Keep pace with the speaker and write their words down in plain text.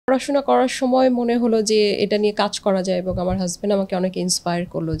পড়াশোনা করার সময় মনে হলো যে এটা নিয়ে কাজ করা যায়, এবং আমার হাজব্যান্ড আমাকে অনেক ইন্সপায়ার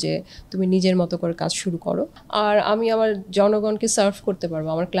করলো যে তুমি নিজের মতো করে কাজ শুরু করো, আর আমি আমার জনগণকে সার্ভ করতে পারবো,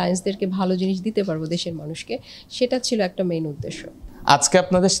 আমার ক্লায়েন্টসদেরকে ভালো জিনিস দিতে পারবো দেশের মানুষকে। সেটা ছিল একটা মেইন উদ্দেশ্য। আজকে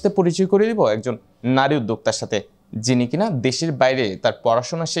আপনাদের সাথে পরিচয় করে দিব একজন নারী উদ্যোক্তার সাথে, যিনি কিনা দেশের বাইরে তার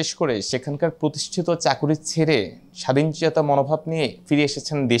পড়াশোনা শেষ করে সেখানকার প্রতিষ্ঠিত চাকুরি ছেড়ে স্বাধীনচেতা মনোভাব নিয়ে ফিরে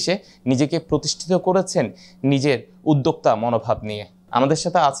এসেছেন দেশে, নিজেকে প্রতিষ্ঠিত করেছেন নিজের উদ্যোক্তা মনোভাব নিয়ে। আমাদের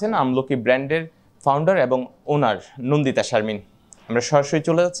সাথে আছেন আমলকি ব্র্যান্ডের ফাউন্ডার এবং ওনার নন্দিতা শারমিন। আমরা সরাসরি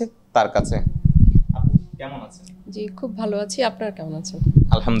চলে যাচ্ছি তার কাছে। আপু কেমন আছেন? জি, খুব ভালো আছি। আপনারা কেমন আছেন?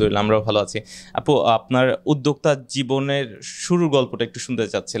 আলহামদুলিল্লাহ, আমরাও ভালো আছি। আপু, আপনার উদ্যোক্তা জীবনের শুরুর গল্পটা একটু শুনতে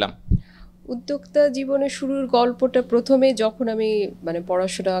চাচ্ছিলাম। উদ্যোক্তা জীবনের শুরুর গল্পটা প্রথমে যখন আমি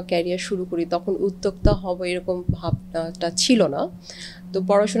পড়াশোনা ক্যারিয়ার শুরু করি, তখন উদ্যোক্তা হব এরকম ভাবনাটা ছিল না। তো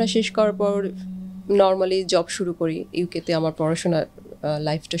পড়াশোনা শেষ করার পর নর্মালি জব শুরু করি ইউকেতে। আমার পড়াশোনা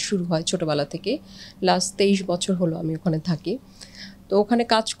লাইফটা শুরু হয় ছোটোবেলা থেকে। লাস্ট 23 বছর হলো আমি ওখানে থাকি। তো ওখানে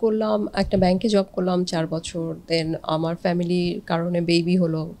কাজ করলাম, একটা ব্যাংকে জব করলাম 4 বছর। দেন আমার ফ্যামিলির কারণে বেবি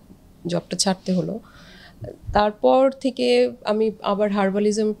হলো, জবটা ছাড়তে হলো। তারপর থেকে আমি আবার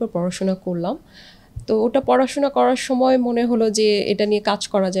হার্বালিজমের উপর পড়াশোনা করলাম। তো ওটা পড়াশোনা করার সময় মনে হলো যে এটা নিয়ে কাজ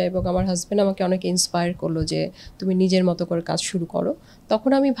করা যায়, এবং আমার হাজব্যান্ড আমাকে অনেক ইন্সপায়ার করলো যে তুমি নিজের মতো করে কাজ শুরু করো।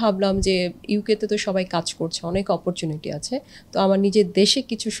 তখন আমি ভাবলাম যে ইউকেতে তো সবাই কাজ করছে, অনেক অপরচুনিটি আছে, তো আমার নিজের দেশে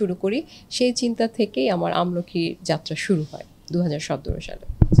কিছু শুরু করি। সেই চিন্তা থেকেই আমার আমলকির যাত্রা শুরু হয় 2017 সালে।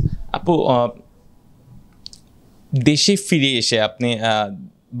 আপু, দেশে ফিরে এসে আপনি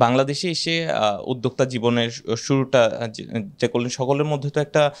বাংলাদেশে এসে উদ্যোক্তা জীবনের শুরুটা যে করলেন, সকলের মধ্যে তো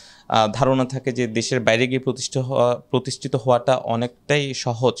একটা ধারণা থাকে যে দেশের বাইরে গিয়ে প্রতিষ্ঠিত হওয়াটা অনেকটাই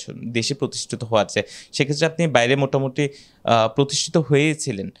সহজ দেশে প্রতিষ্ঠিত হওয়ার চেয়ে। সেক্ষেত্রে আপনি বাইরে মোটামুটি প্রতিষ্ঠিত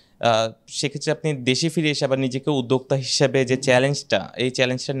হয়েছিলেন, সেক্ষেত্রে আপনি দেশে ফিরে এসে আবার নিজেকে উদ্যোক্তা হিসেবে যে এই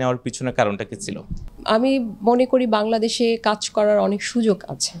চ্যালেঞ্জটা নেওয়ার পিছনে কারণটা কি ছিল? আমি মনে করি বাংলাদেশে কাজ করার অনেক সুযোগ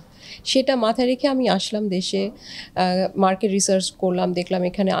আছে, সেটা মাথায় রেখে আমি আসলাম দেশে। মার্কেট রিসার্চ করলাম, দেখলাম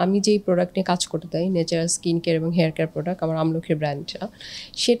এখানে আমি যেই প্রোডাক্ট নিয়ে কাজ করতে চাই, ন্যাচারাল স্কিন কেয়ার এবং হেয়ার কেয়ার প্রোডাক্ট, আমার আমলকির ব্র্যান্ডটা,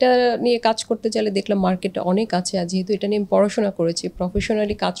 সেটা নিয়ে কাজ করতে চাইলে দেখলাম মার্কেটে অনেক আছে। আর যেহেতু এটা নিয়ে আমি পড়াশোনা করেছি,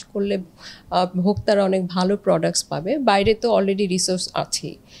 প্রফেশনালি কাজ করলে ভোক্তারা অনেক ভালো প্রোডাক্টস পাবে, বাইরে তো অলরেডি রিসোর্স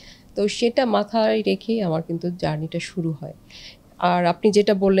আছেই। তো সেটা মাথায় রেখেই আমার কিন্তু জার্নিটা শুরু হয়। আর আপনি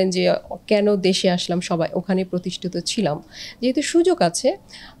যেটা বললেন যে কেন দেশে আসলাম, সবাই ওখানে প্রতিষ্ঠিত ছিলাম, যেহেতু সুযোগ আছে,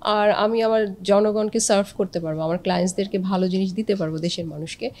 আর আমি আমার জনগণকে সার্ভ করতে পারবো, আমার ক্লায়েন্টসদেরকে ভালো জিনিস দিতে পারবো দেশের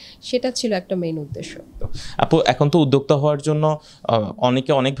মানুষকে। সেটা ছিল একটা মেইন উদ্দেশ্য। আপু, এখন তো উদ্যোক্তা হওয়ার জন্য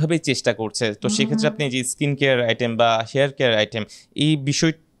অনেকে অনেকভাবেই চেষ্টা করছে, তো সেক্ষেত্রে আপনি যে স্কিন কেয়ার আইটেম বা হেয়ার কেয়ার আইটেম, এই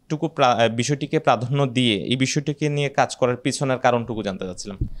বিষয়টিকে প্রাধান্য দিয়ে এই বিষয়টিকে নিয়ে কাজ করার পিছনের কারণটুকু জানতে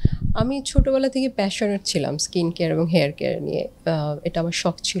চাচ্ছিলাম। আমি ছোটোবেলা থেকে প্যাশনেট ছিলাম স্কিন কেয়ার এবং হেয়ার কেয়ার নিয়ে। এটা আমার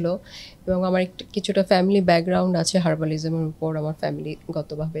শখ ছিল, এবং আমার কিছুটা ফ্যামিলি ব্যাকগ্রাউন্ড আছে হার্বালিজমের উপর আমার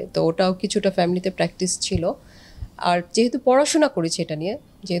ফ্যামিলিগতভাবে, তো ওটাও কিছুটা ফ্যামিলিতে প্র্যাকটিস ছিল। আর যেহেতু পড়াশোনা করেছি এটা নিয়ে,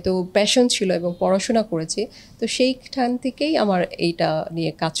 যেহেতু প্যাশন ছিল এবং পড়াশোনা করেছি, তো সেইখান থেকেই আমার এইটা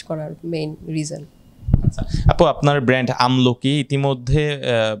নিয়ে কাজ করার মেইন রিজন। আপু, আপনার ব্র্যান্ড আমলকি ইতিমধ্যে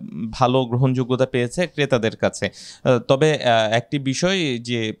ভালো গ্রহণযোগ্যতা পেয়েছে ক্রেতাদের কাছে, তবে একটি বিষয়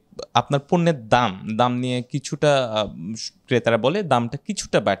যে আপনার পণ্যের দাম নিয়ে কিছুটা ক্রেতারা বলে দামটা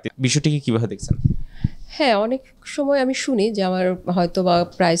কিছুটা বাড়তি, বিষয়টিকে কিভাবে দেখছেন? হ্যাঁ, অনেক সময় আমি শুনি যে আমার হয়তো বা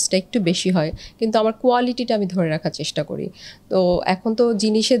প্রাইসটা একটু বেশি হয়, কিন্তু আমার কোয়ালিটিটা আমি ধরে রাখার চেষ্টা করি। তো এখন তো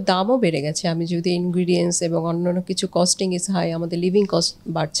জিনিসের দামও বেড়ে গেছে, আমি যদি ইনগ্রিডিয়েন্টস এবং অন্যান্য কিছু কস্টিং ইজ হাই, আমাদের লিভিং কস্ট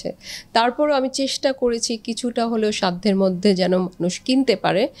বাড়ছে, তারপরও আমি চেষ্টা করেছি কিছুটা হলেও সাধ্যের মধ্যে যেন মানুষ কিনতে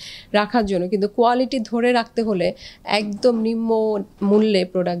পারে রাখার জন্য। কিন্তু কোয়ালিটি ধরে রাখতে হলে একদম নিম্ন মূল্যে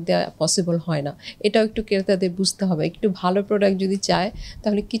প্রোডাক্ট দেওয়া পসিবল হয় না, এটাও একটু ক্রেতাদের বুঝতে হবে। একটু ভালো প্রোডাক্ট যদি চায়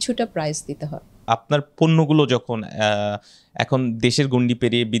তাহলে কিছুটা প্রাইস দিতে হয়। আপনার পণ্যগুলো যখন এখন দেশের গণ্ডি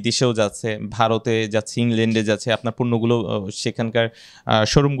পেরিয়ে বিদেশেও যাচ্ছে, ভারতে যাচ্ছে, ইংল্যান্ডে যাচ্ছে, আপনার পণ্যগুলো সেখানকার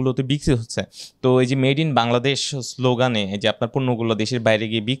শোরুমগুলোতে বিক্রি হচ্ছে, তো এই যে মেড ইন বাংলাদেশ স্লোগানে যে আপনার পণ্যগুলো দেশের বাইরে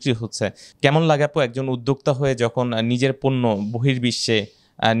গিয়ে বিক্রি হচ্ছে, কেমন লাগে আপু একজন উদ্যোক্তা হয়ে যখন নিজের পণ্য বহির্বিশ্বে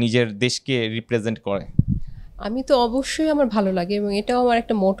নিজের দেশকে রিপ্রেজেন্ট করে? আমি তো অবশ্যই, আমার ভালো লাগে, এবং এটাও আমার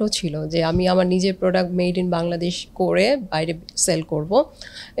একটা মোটো ছিল যে আমি আমার নিজের প্রোডাক্ট মেড ইন বাংলাদেশ করে বাইরে সেল করব,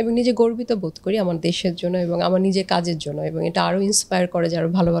 এবং নিজে গর্বিত বোধ করি আমার দেশের জন্য এবং আমার নিজের কাজের জন্য, এবং এটা আরও ইন্সপায়ার করে যে আরও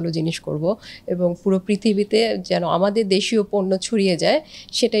ভালো ভালো জিনিস করব এবং পুরো পৃথিবীতে যেন আমাদের দেশীয় পণ্য ছড়িয়ে যায়,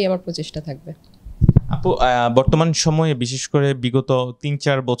 সেটাই আমার প্রচেষ্টা থাকবে। আপু, বর্তমান সময়ে বিশেষ করে বিগত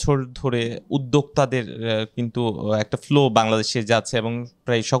 3-4 বছর ধরে উদ্যোক্তাদের কিন্তু একটা ফ্লো বাংলাদেশে যাচ্ছে, এবং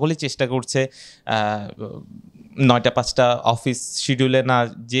প্রায় সকলেই চেষ্টা করছে 9টা 5টা অফিস শিডিউলে না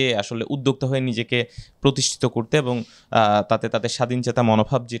যে আসলে উদ্যোক্তা হয়ে নিজেকে প্রতিষ্ঠিত করতে এবং তাতে তাদের স্বাধীনচেতা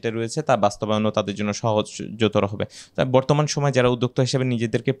মনোভাব যেটা রয়েছে তা বাস্তবায়নও তাদের জন্য সহজতর হবে। তাই বর্তমান সময়ে যারা উদ্যোক্তা হিসেবে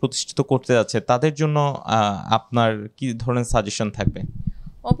নিজেদেরকে প্রতিষ্ঠিত করতে যাচ্ছে তাদের জন্য আপনার কি ধরনের সাজেশন থাকবে?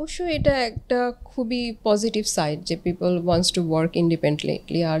 অবশ্যই এটা একটা খুবই পজিটিভ সাইড যে people wants to work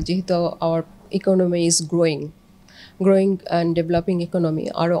independently, আর যেহেতু hour economy is growing and developing economy,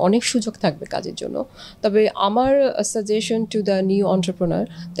 আরও অনেক সুযোগ থাকবে কাজের জন্য। তবে আমার suggestion to the new entrepreneur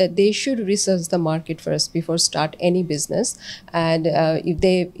that they should research the market first before start any business, and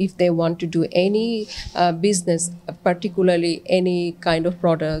if they want to do any business, particularly any kind of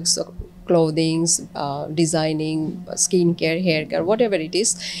products, clothing, designing, skincare, hair care, whatever it is,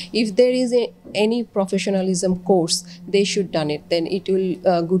 if there is any professionalism course, they should done it. Then it will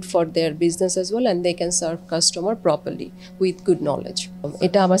good for their business as well, and they can serve customer properly with good knowledge.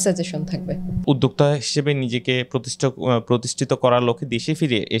 এটা আমার suggestion থাকবে। উদ্যোক্তা হিসেবে নিজেকে প্রতিষ্ঠিত করার লক্ষ্যে দেশে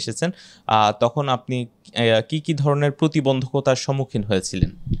ফিরে এসেছেন, তখন আপনি কি কি ধরনের প্রতিবন্ধকতার সম্মুখীন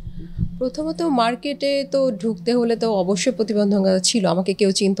হয়েছিলেন? প্রথমত মার্কেটে তো ঢুকতে হলে তো অবশ্যই প্রতিবন্ধকতা ছিল, আমাকে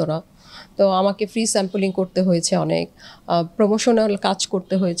কেউ চিনতো না। তো আমাকে ফ্রি স্যাম্পলিং করতে হয়েছে, অনেক প্রমোশনাল কাজ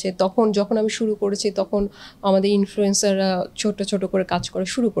করতে হয়েছে। যখন আমি শুরু করেছি তখন আমাদের ইনফ্লুয়েন্সাররা ছোট ছোট করে কাজ করা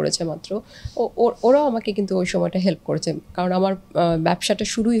শুরু করেছে মাত্র। ওরাও আমাকে কিন্তু ওই সময়টা হেল্প করেছে, কারণ আমার ব্যবসাটা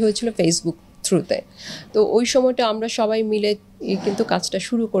শুরুই হয়েছিল ফেসবুক থ্রুতে। তো ওই সময়টা আমরা সবাই মিলে কিন্তু কাজটা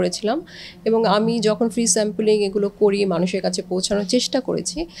শুরু করেছিলাম, এবং আমি যখন ফ্রি স্যাম্পলিং এগুলো করি মানুষের কাছে পৌঁছানোর চেষ্টা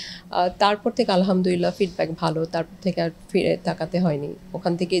করেছি, তারপর থেকে আলহামদুলিল্লাহ ফিডব্যাক ভালো, তারপর থেকে আর ফিরে তাকাতে হয়নি,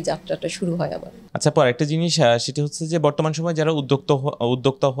 ওখান থেকেই যাত্রাটা শুরু হয় আমার। আচ্ছা, পর একটা জিনিস সেটা হচ্ছে যে বর্তমান সময়ে যারা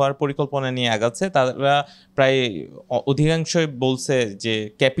উদ্যোক্তা হওয়ার পরিকল্পনা নিয়ে আগাচ্ছে তারা প্রায় অধিকাংশই বলছে যে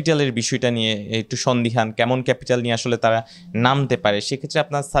ক্যাপিটালের বিষয়টা নিয়ে একটু সন্দিহান, কেমন ক্যাপিটাল নিয়ে আসলে তারা নামতে পারে। সেক্ষেত্রে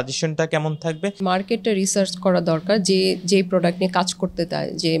আপনার সাজেশনটা কেমন থাকবে? মার্কেটটা রিসার্চ করা দরকার, যে প্রোডাক্ট নিয়ে কাজ করতে চায়,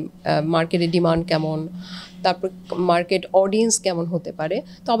 যে মার্কেটে ডিমান্ড কেমন, তারপর মার্কেট অডিয়েন্স কেমন হতে পারে।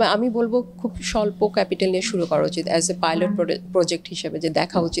 তবে আমি বলবো খুব স্বল্প ক্যাপিটাল নিয়ে শুরু করা উচিত, অ্যাজ এ পাইলট প্রজেক্ট হিসেবে, যে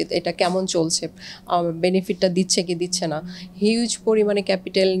দেখা উচিত এটা কেমন চলছে, বেনিফিটটা দিচ্ছে কি দিচ্ছে না। হিউজ পরিমাণে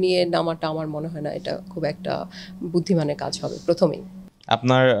ক্যাপিটাল নিয়ে নামাটা আমার মনে হয় না এটা খুব একটা বুদ্ধিমানের কাজ হবে প্রথমেই।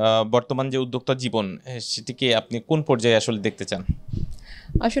 আপনার বর্তমান যে উদ্যোক্তা জীবন সেটিকে আপনি কোন পর্যায়ে আসলে দেখতে চান?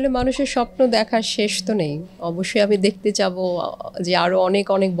 আসলে মানুষের স্বপ্ন দেখার শেষ তো নেই, অবশ্যই আমি দেখতে চাবো যে আরও অনেক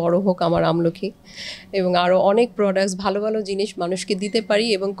অনেক বড় হোক আমার আমলকি, এবং আরও অনেক প্রোডাক্টস, ভালো ভালো জিনিস মানুষকে দিতে পারি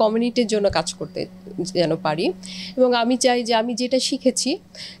এবং কমিউনিটির জন্য কাজ করতে যেন পারি। এবং আমি চাই যে আমি যেটা শিখেছি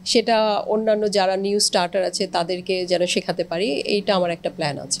সেটা অন্যান্য যারা নিউ স্টার্টার আছে তাদেরকে যেন শেখাতে পারি, এইটা আমার একটা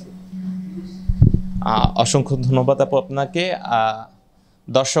প্ল্যান আছে। অসংখ্য ধন্যবাদ আপু আপনাকে।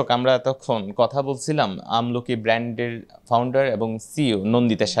 দর্শক, আমরা এতক্ষণ কথা বলছিলাম আমলকি ব্র্যান্ডের ফাউন্ডার এবং সিইও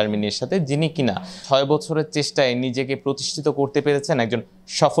নন্দিতা শারমিনের সাথে, যিনি কিনা 6 বছরের চেষ্টায় নিজেকে প্রতিষ্ঠিত করতে পেরেছেন একজন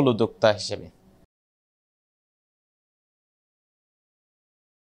সফল উদ্যোক্তা হিসেবে।